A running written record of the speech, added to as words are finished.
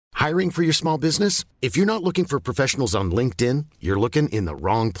Hiring for your small business? If you're not looking for professionals on LinkedIn, you're looking in the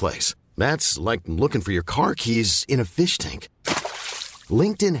wrong place. That's like looking for your car keys in a fish tank.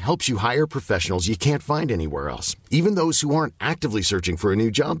 LinkedIn helps you hire professionals you can't find anywhere else, even those who aren't actively searching for a new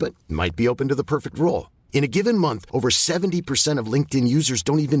job but might be open to the perfect role. In a given month, over 70% of LinkedIn users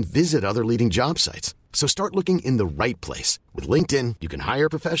don't even visit other leading job sites. So start looking in the right place. With LinkedIn, you can hire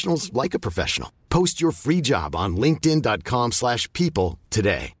professionals like a professional. Post your free job on linkedin.com/people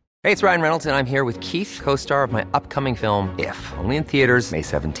today. Hey, it's Ryan Reynolds, and I'm here with Keith, co-star of my upcoming film, If, only in theaters May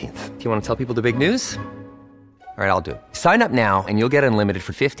 17th. Do you want to tell people the big news? All right, I'll do it. Sign up now and you'll get unlimited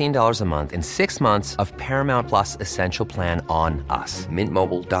for $15 a month and 6 months of Paramount Plus Essential Plan on us.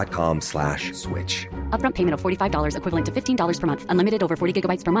 MintMobile.com/switch. Upfront payment of $45 equivalent to $15 per month. Unlimited over 40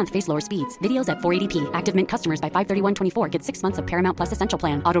 gigabytes per month. Face lower speeds. Videos at 480p. Active Mint customers by 531.24 get 6 months of Paramount Plus Essential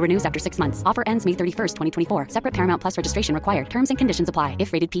Plan. Auto renews after 6 months. Offer ends May 31st, 2024. Separate Paramount Plus registration required. Terms and conditions apply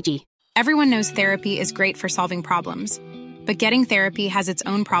if rated PG. Everyone knows therapy is great for solving problems. But getting therapy has its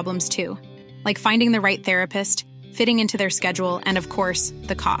own problems too. Like finding the right therapist, fitting into their schedule, and of course,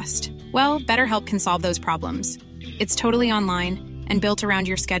 the cost. Well, BetterHelp can solve those problems. It's totally online and built around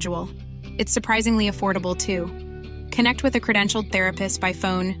your schedule. It's surprisingly affordable too. Connect with a credentialed therapist by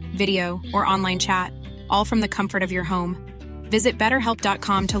phone, video, or online chat, all from the comfort of your home. Visit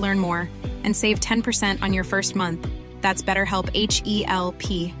BetterHelp.com to learn more and save 10% on your first month. That's BetterHelp,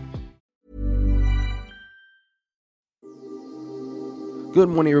 H-E-L-P. Good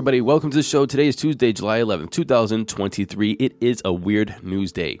morning, everybody. Welcome to the show. Today is Tuesday, July 11th, 2023. It is a weird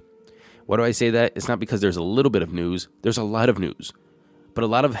news day. Why do I say that? It's not because there's a little bit of news. There's a lot of news. But a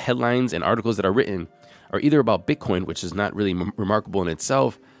lot of headlines and articles that are written are either about Bitcoin, which is not really remarkable in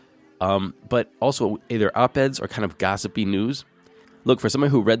itself, but also either op-eds or kind of gossipy news. Look, for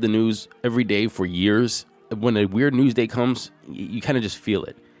somebody who read the news every day for years, when a weird news day comes, you kind of just feel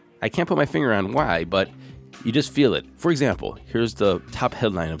it. I can't put my finger on why, but you just feel it. For example, here's the top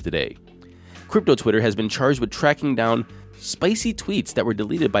headline of the day. Crypto Twitter has been charged with tracking down spicy tweets that were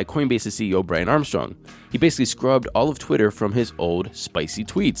deleted by Coinbase's CEO Brian Armstrong. He basically scrubbed all of Twitter from his old spicy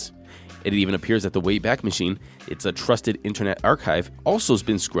tweets. It even appears that the Wayback Machine, it's a trusted internet archive, also has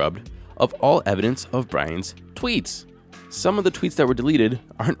been scrubbed of all evidence of Brian's tweets. Some of the tweets that were deleted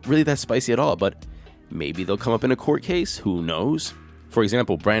aren't really that spicy at all, but maybe they'll come up in a court case, who knows? For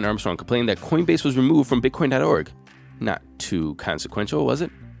example, Brian Armstrong complained that Coinbase was removed from Bitcoin.org. Not too consequential, was it?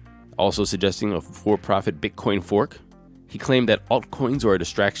 Also suggesting a for-profit Bitcoin fork. He claimed that altcoins are a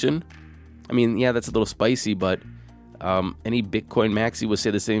distraction. I mean, yeah, that's a little spicy, but any Bitcoin maxi would say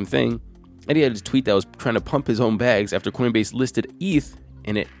the same thing. And he had a tweet that was trying to pump his own bags after Coinbase listed ETH,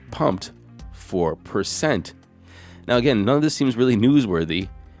 and it pumped 4%. Now, again, none of this seems really newsworthy,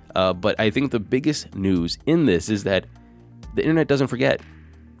 but I think the biggest news in this is that the internet doesn't forget,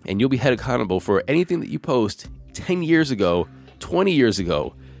 and you'll be held accountable for anything that you post 10 years ago, 20 years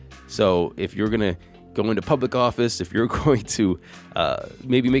ago. So if you're going to go into public office, if you're going to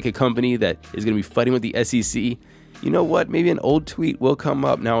maybe make a company that is going to be fighting with the SEC, you know what? Maybe an old tweet will come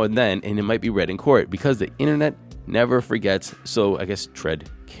up now and then, and it might be read in court because the internet never forgets. So I guess tread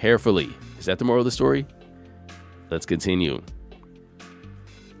carefully. Is that the moral of the story? Let's continue.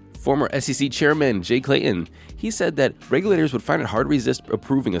 Former SEC Chairman Jay Clayton, he said that regulators would find it hard to resist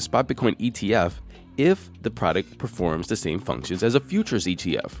approving a spot Bitcoin ETF if the product performs the same functions as a futures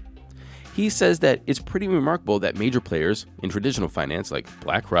ETF. He says that it's pretty remarkable that major players in traditional finance like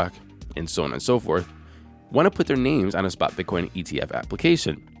BlackRock and so on and so forth want to put their names on a spot Bitcoin ETF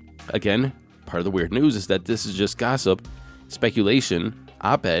application. Again, part of the weird news is that this is just gossip, speculation,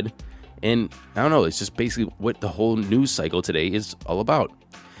 op-ed, and I don't know, it's just basically what the whole news cycle today is all about.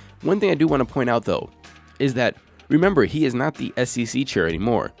 One thing I do want to point out, though, is that, remember, he is not the SEC chair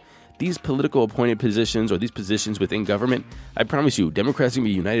anymore. These political appointed positions or these positions within government, I promise you, Democrats are going to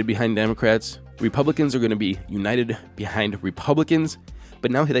be united behind Democrats. Republicans are going to be united behind Republicans. But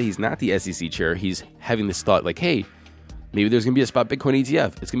now that he's not the SEC chair, he's having this thought like, hey, maybe there's going to be a spot Bitcoin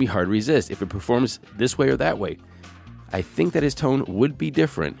ETF. It's going to be hard to resist if it performs this way or that way. I think that his tone would be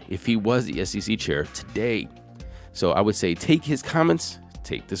different if he was the SEC chair today. So I would say take his comments,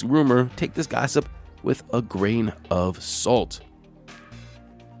 take this rumor, take this gossip with a grain of salt.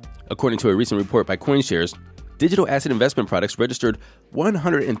 According to a recent report by CoinShares, digital asset investment products registered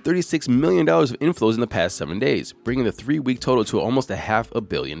 $136 million of inflows in the past 7 days, bringing the 3-week total to almost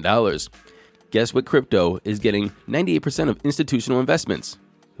 $500 million. Guess what crypto is getting 98% of institutional investments?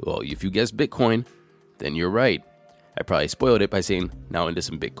 Well, if you guessed Bitcoin, then you're right. I probably spoiled it by saying now into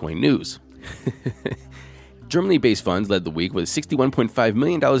some Bitcoin news. Germany-based funds led the week with $61.5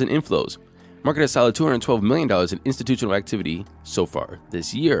 million in inflows, Market has solid $212 million in institutional activity so far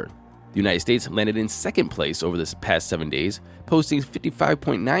this year. The United States landed in second place over the past 7 days, posting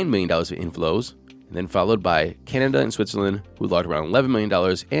 $55.9 million in inflows, and then followed by Canada and Switzerland, who logged around $11 million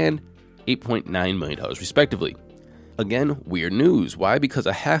and $8.9 million, respectively. Again, weird news. Why? Because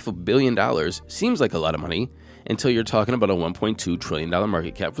 $500 million seems like a lot of money until you're talking about a $1.2 trillion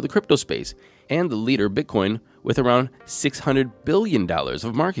market cap for the crypto space, and the leader, Bitcoin, with around $600 billion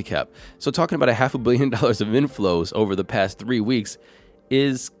of market cap. So talking about $500 million of inflows over the past 3 weeks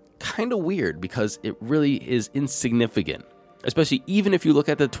is kind of weird because it really is insignificant, especially even if you look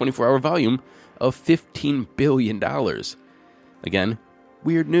at the 24-hour volume of $15 billion. Again,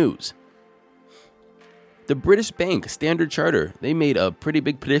 weird news. The British bank Standard Chartered, they made a pretty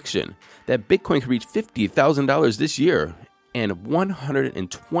big prediction that Bitcoin could reach $50,000 this year and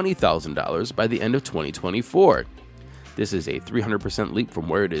 $120,000 by the end of 2024. This is a 300% leap from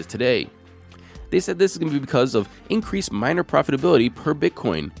where it is today. They said this is going to be because of increased miner profitability per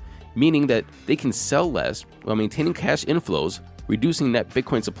Bitcoin, meaning that they can sell less while maintaining cash inflows, reducing net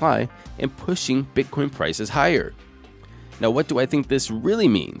Bitcoin supply, and pushing Bitcoin prices higher. Now, what do I think this really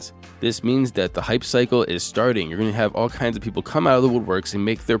means? This means that the hype cycle is starting. You're going to have all kinds of people come out of the woodworks and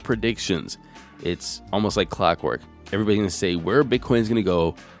make their predictions. It's almost like clockwork. Everybody's going to say where Bitcoin is going to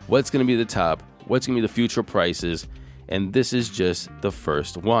go, what's going to be the top, what's going to be the future prices, and this is just the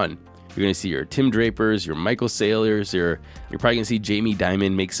first one. You're going to see your Tim Drapers, your Michael Saylors, you're probably going to see Jamie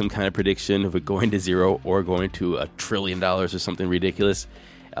Dimon make some kind of prediction of it going to zero or going to $1 trillion or something ridiculous.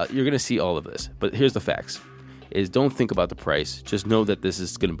 You're going to see all of this. But here's the facts. Is don't think about the price. Just know that this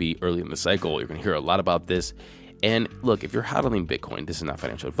is going to be early in the cycle. You're going to hear a lot about this. And look, if you're hodling Bitcoin, this is not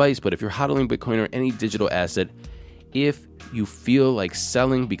financial advice, but if you're hodling Bitcoin or any digital asset, if you feel like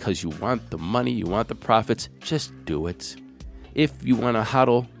selling because you want the money, you want the profits, just do it. If you want to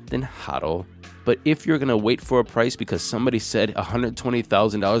hodl, then hodl. But if you're going to wait for a price because somebody said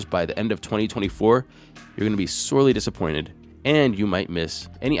 $120,000 by the end of 2024, you're going to be sorely disappointed, and you might miss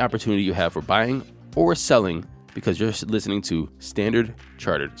any opportunity you have for buying or selling because you're listening to Standard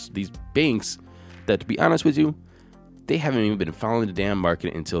Chartered. These banks that, to be honest with you, they haven't even been following the damn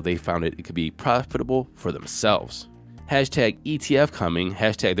market until they found it could be profitable for themselves. Hashtag ETF coming.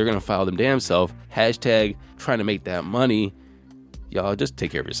 Hashtag they're going to file them damn self. Hashtag trying to make that money. Y'all just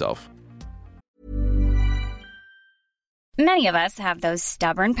take care of yourself. Many of us have those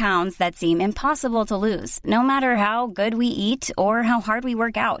stubborn pounds that seem impossible to lose, no matter how good we eat or how hard we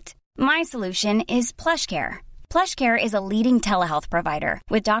work out. My solution is PlushCare. PlushCare is a leading telehealth provider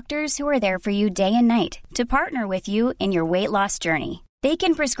with doctors who are there for you day and night to partner with you in your weight loss journey. They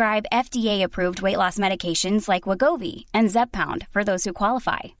can prescribe FDA-approved weight loss medications like Wegovy and Zepbound for those who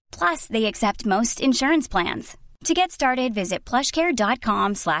qualify. Plus, they accept most insurance plans. To get started, visit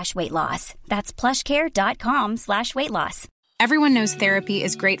plushcare.com/weightloss. That's plushcare.com/weightloss. Everyone knows therapy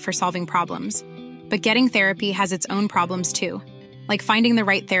is great for solving problems, but getting therapy has its own problems too, like finding the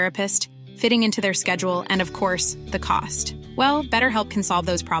right therapist, fitting into their schedule, and of course, the cost. Well, BetterHelp can solve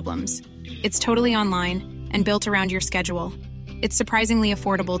those problems. It's totally online and built around your schedule. It's surprisingly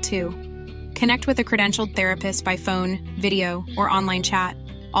affordable too. Connect with a credentialed therapist by phone, video, or online chat,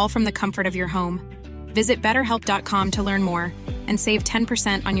 all from the comfort of your home. Visit BetterHelp.com to learn more and save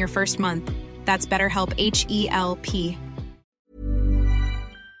 10% on your first month. That's BetterHelp, H-E-L-P.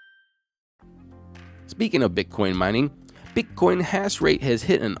 Speaking of Bitcoin mining, Bitcoin hash rate has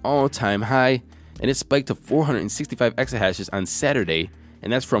hit an all-time high, and it spiked to 465 exahashes on Saturday,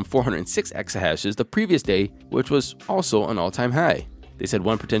 and that's from 406 exahashes the previous day, which was also an all-time high. They said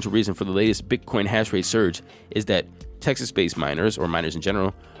one potential reason for the latest Bitcoin hash rate surge is that Texas-based miners, or miners in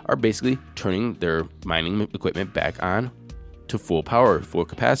general, are basically turning their mining equipment back on to full power, full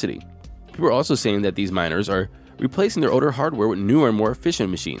capacity. People are also saying that these miners are replacing their older hardware with newer and more efficient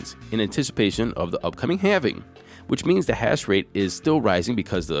machines in anticipation of the upcoming halving, which means the hash rate is still rising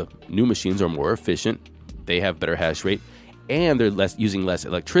because the new machines are more efficient, they have better hash rate, and they're using less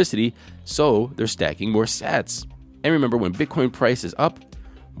electricity, so they're stacking more sats. And remember, when Bitcoin price is up,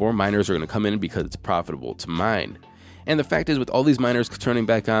 more miners are going to come in because it's profitable to mine. And the fact is, with all these miners turning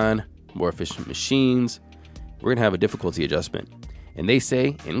back on, more efficient machines, we're going to have a difficulty adjustment. And they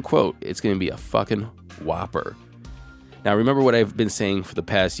say, in quote, it's going to be a fucking whopper. Now, remember what I've been saying for the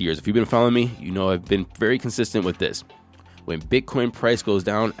past years. If you've been following me, you know I've been very consistent with this. When Bitcoin price goes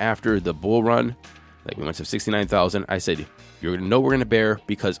down after the bull run, like we went to 69,000, I said, you're going to know we're going to bear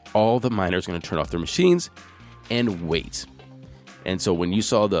because all the miners are going to turn off their machines and wait. And so when you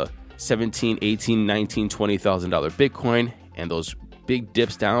saw the $17,000, $18,000, $19,000, $20,000 Bitcoin and those big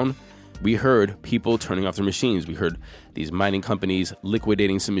dips down, we heard people turning off their machines. We heard these mining companies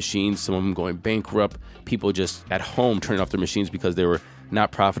liquidating some machines, some of them going bankrupt, people just at home turning off their machines because they were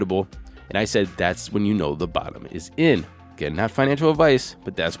not profitable. And I said, that's when you know the bottom is in. Again, not financial advice,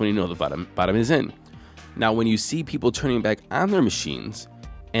 but that's when you know the bottom is in. Now, when you see people turning back on their machines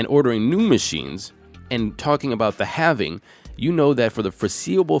and ordering new machines and talking about the halving, you know that for the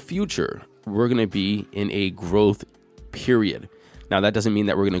foreseeable future, we're going to be in a growth period. Now, that doesn't mean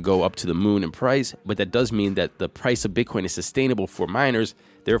that we're going to go up to the moon in price, but that does mean that the price of Bitcoin is sustainable for miners.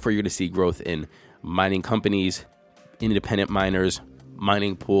 Therefore, you're going to see growth in mining companies, independent miners,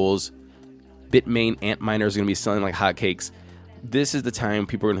 mining pools. Bitmain ant miners are going to be selling like hotcakes. This is the time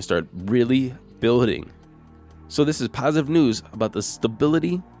people are going to start really building. So this is positive news about the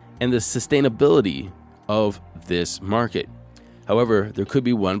stability and the sustainability of this market. However, there could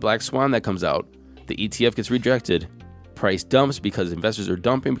be one black swan that comes out. The ETF gets rejected. Price dumps because investors are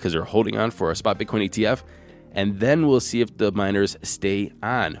dumping because they're holding on for a spot Bitcoin ETF. And then we'll see if the miners stay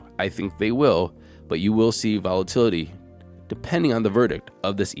on. I think they will, but you will see volatility depending on the verdict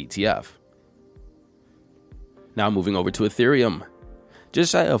of this ETF. Now moving over to Ethereum.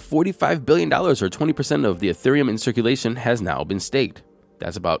 Just shy of $45 billion, or 20% of the Ethereum in circulation, has now been staked.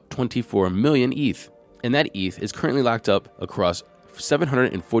 That's about 24 million ETH. And that ETH is currently locked up across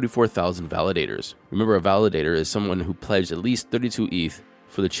 744,000 validators. Remember, a validator is someone who pledged at least 32 ETH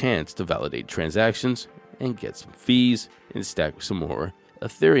for the chance to validate transactions and get some fees and stack some more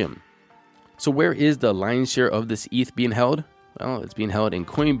Ethereum. So where is the lion's share of this ETH being held? Well, it's being held in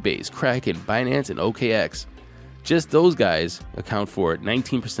Coinbase, Kraken, Binance, and OKX. Just those guys account for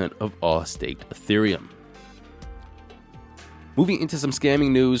 19% of all staked Ethereum. Moving into some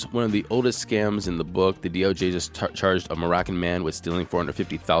scamming news, one of the oldest scams in the book, the DOJ just charged a Moroccan man with stealing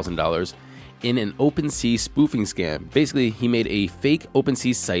 $450,000 in an OpenSea spoofing scam. Basically, he made a fake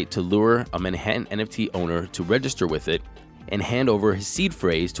OpenSea site to lure a Manhattan NFT owner to register with it and hand over his seed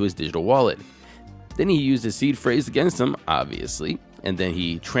phrase to his digital wallet. Then he used his seed phrase against him, obviously, and then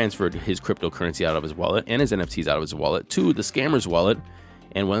he transferred his cryptocurrency out of his wallet and his NFTs out of his wallet to the scammer's wallet.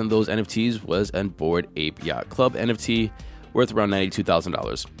 And one of those NFTs was a Bored Ape Yacht Club NFT worth around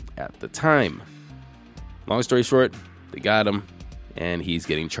 $92,000 at the time. Long story short, they got him, and he's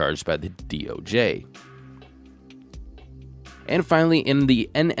getting charged by the DOJ. And finally, in the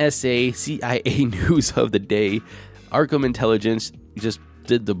NSA CIA news of the day, Arkham Intelligence just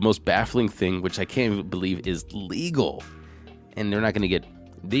did the most baffling thing, which I can't even believe is legal. And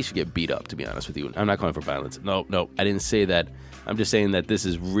they should get beat up, to be honest with you. I'm not calling for violence. No, I didn't say that. I'm just saying that this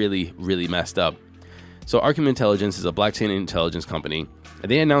is really, really messed up. So Arkham Intelligence is a blockchain intelligence company, and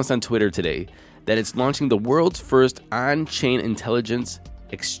they announced on Twitter today that it's launching the world's first on-chain intelligence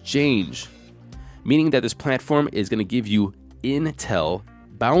exchange, meaning that this platform is going to give you intel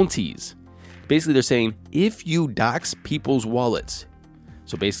bounties. Basically, they're saying if you dox people's wallets,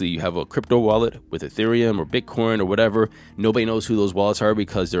 so basically you have a crypto wallet with Ethereum or Bitcoin or whatever, nobody knows who those wallets are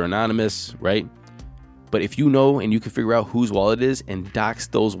because they're anonymous, right? But if you know and you can figure out whose wallet it is and dox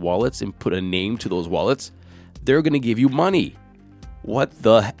those wallets and put a name to those wallets, they're going to give you money. What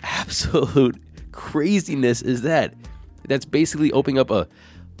the absolute craziness is that? That's basically opening up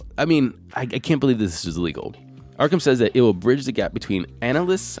I can't believe this is illegal. Arkham says that it will bridge the gap between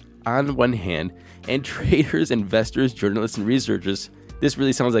analysts on one hand and traders, investors, journalists, and researchers. This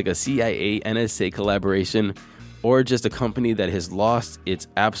really sounds like a CIA NSA collaboration, or just a company that has lost its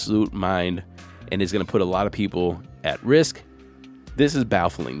absolute mind and is going to put a lot of people at risk. This is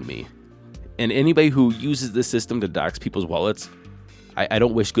baffling to me. And anybody who uses this system to dox people's wallets, I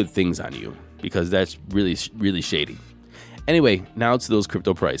don't wish good things on you, because that's really, really shady. Anyway, now to those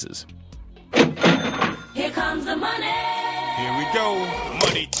crypto prices. Here comes the money. Here we go.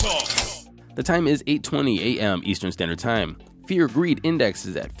 Money talk. The time is 8:20 a.m. Eastern Standard Time. Fear Greed Index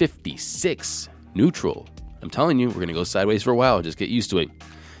is at 56, neutral. I'm telling you, we're going to go sideways for a while. Just get used to it.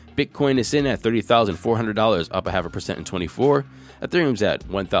 Bitcoin is in at $30,400, up 0.5% in 24. Ethereum's at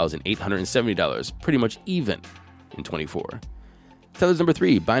 $1,870, pretty much even in 24. Tether's number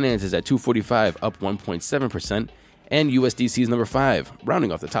 3, Binance is at $245, up 1.7%. And USDC is number 5.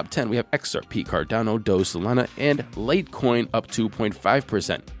 Rounding off the top 10, we have XRP, Cardano, Doge, Solana, and Litecoin up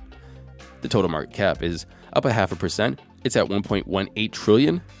 2.5%. The total market cap is up 0.5%. It's at 1.18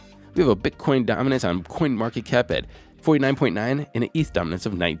 trillion. We have a Bitcoin dominance on CoinMarketCap at 49.9 and an ETH dominance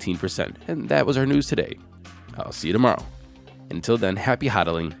of 19%. And that was our news today. I'll see you tomorrow. And until then, happy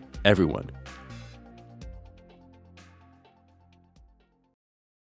hodling, everyone.